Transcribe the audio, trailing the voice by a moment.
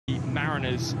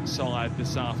Mariners side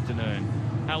this afternoon.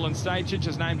 Alan Stachich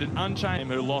has named an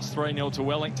unchanged who lost 3-0 to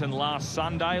Wellington last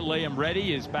Sunday. Liam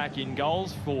Reddy is back in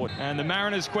goals for, and the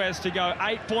Mariners' quest to go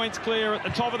 8 points clear at the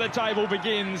top of the table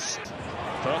begins.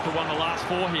 Perth have won the last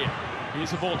 4 here.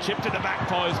 Here's the ball chipped to the back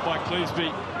post by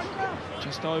Clisby,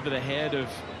 just over the head of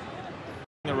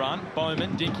the run.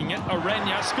 Bowman dinking it.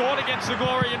 Urena scored against the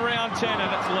Glory in round 10,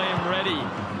 and it's Liam Reddy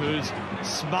who's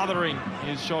smothering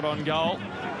his shot on goal.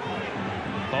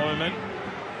 Bowman.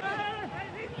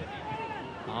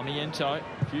 Armiento,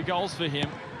 a few goals for him.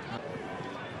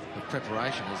 The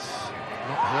preparation has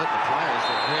not hurt the players.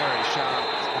 They're very sharp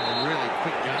and a really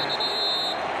quick game.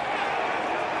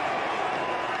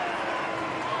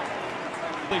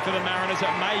 For the Mariners,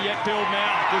 it may yet build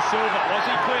now. De Silva, was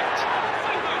he clipped?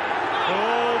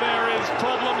 Oh, there is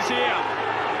problems here.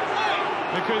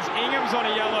 Because Ingham's on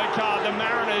a yellow card. The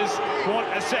Mariners want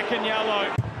a second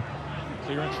yellow.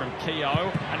 Clearance from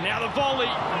Keogh, and now the volley,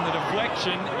 and the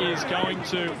deflection is going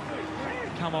to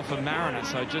come off a Mariner,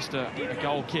 so just a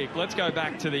goal kick. Let's go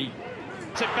back to the...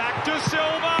 Tip back to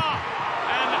Silva,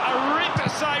 and a ripper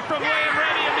save from Liam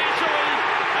Reddy initially,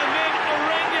 and then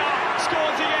Urena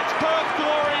scores against Perth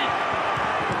Glory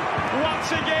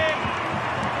once again.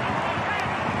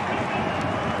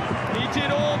 He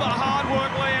did all the hard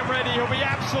work, Liam Reddy. He'll be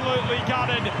absolutely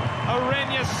gutted.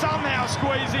 Urena somehow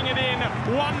squeezing it in.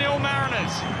 1-0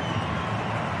 Mariners.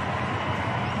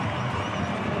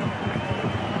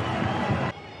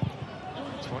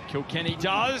 That's what Kilkenny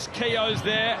does. Keogh's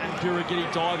there, and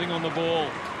Duragiti diving on the ball.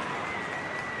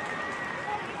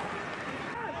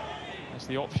 That's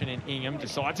the option in Ingham.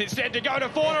 Decides instead to go to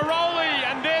Fornaroli,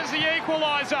 and there's the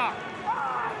equaliser.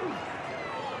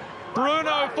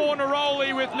 Bruno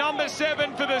Fornaroli with number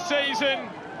 7 for the season.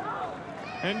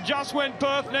 And just when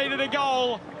Perth needed a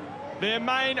goal, their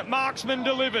main marksman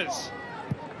delivers.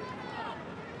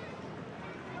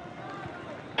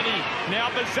 Now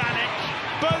Bozanic.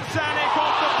 Bozanic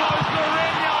off the post.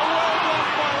 Urena, well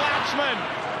blocked by Latchman.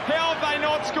 How have they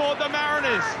not scored, the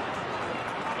Mariners?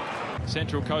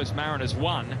 Central Coast Mariners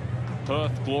 1,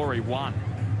 Perth Glory 1.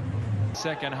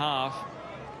 Second half.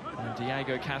 And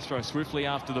Diego Castro swiftly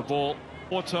after the ball.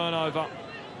 Or turnover.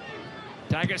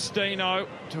 D'Agostino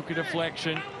took a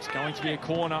deflection. It's going to be a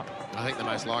corner. I think the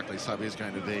most likely sub is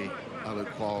going to be Alu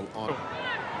Qual on.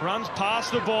 Runs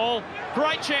past the ball.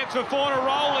 Great chance for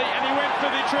Fornaroli, and he went for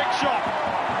the trick shot.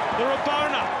 The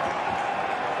Rabona.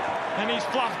 And he's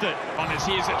fluffed it.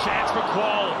 Here's a chance for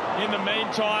Qual. In the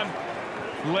meantime,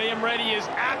 Liam Reddy is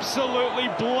absolutely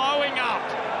blowing up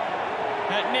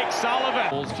at Nick Sullivan.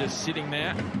 Ball's just sitting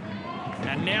there.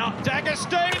 And now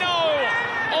D'Agostino!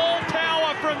 All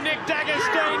power from Nick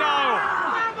D'Agostino.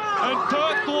 And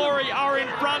Perth Glory are in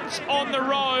front on the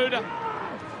road.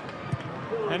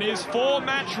 And his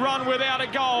 4-match run without a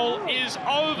goal is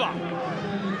over.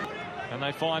 And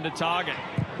they find a target.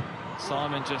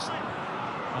 Simon just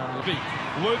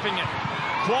looping it.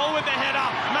 Qual with the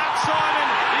header. Matt Simon,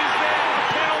 is there a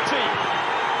penalty?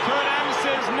 Kurt Adams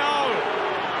says no.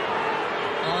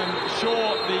 I'm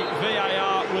sure the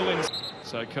VAR will...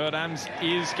 So Kurt Adams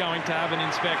is going to have an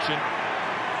inspection.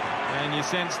 And you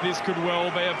sense this could well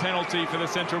be a penalty for the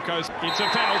Central Coast. It's a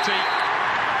penalty.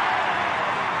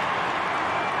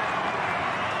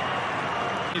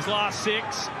 His last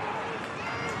 6.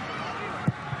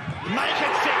 Make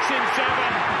it 6 in 7.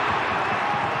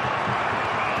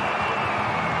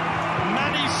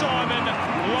 Matty Simon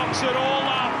locks it all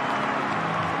up.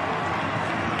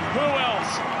 Who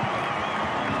else?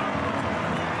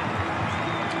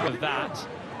 Of that,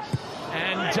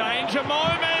 and danger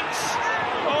moments.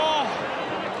 Oh,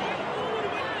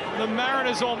 the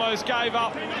Mariners almost gave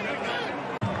up.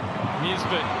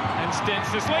 Nisbet and Stens.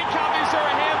 This league cup, is there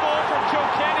a handball from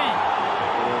Kilkenny?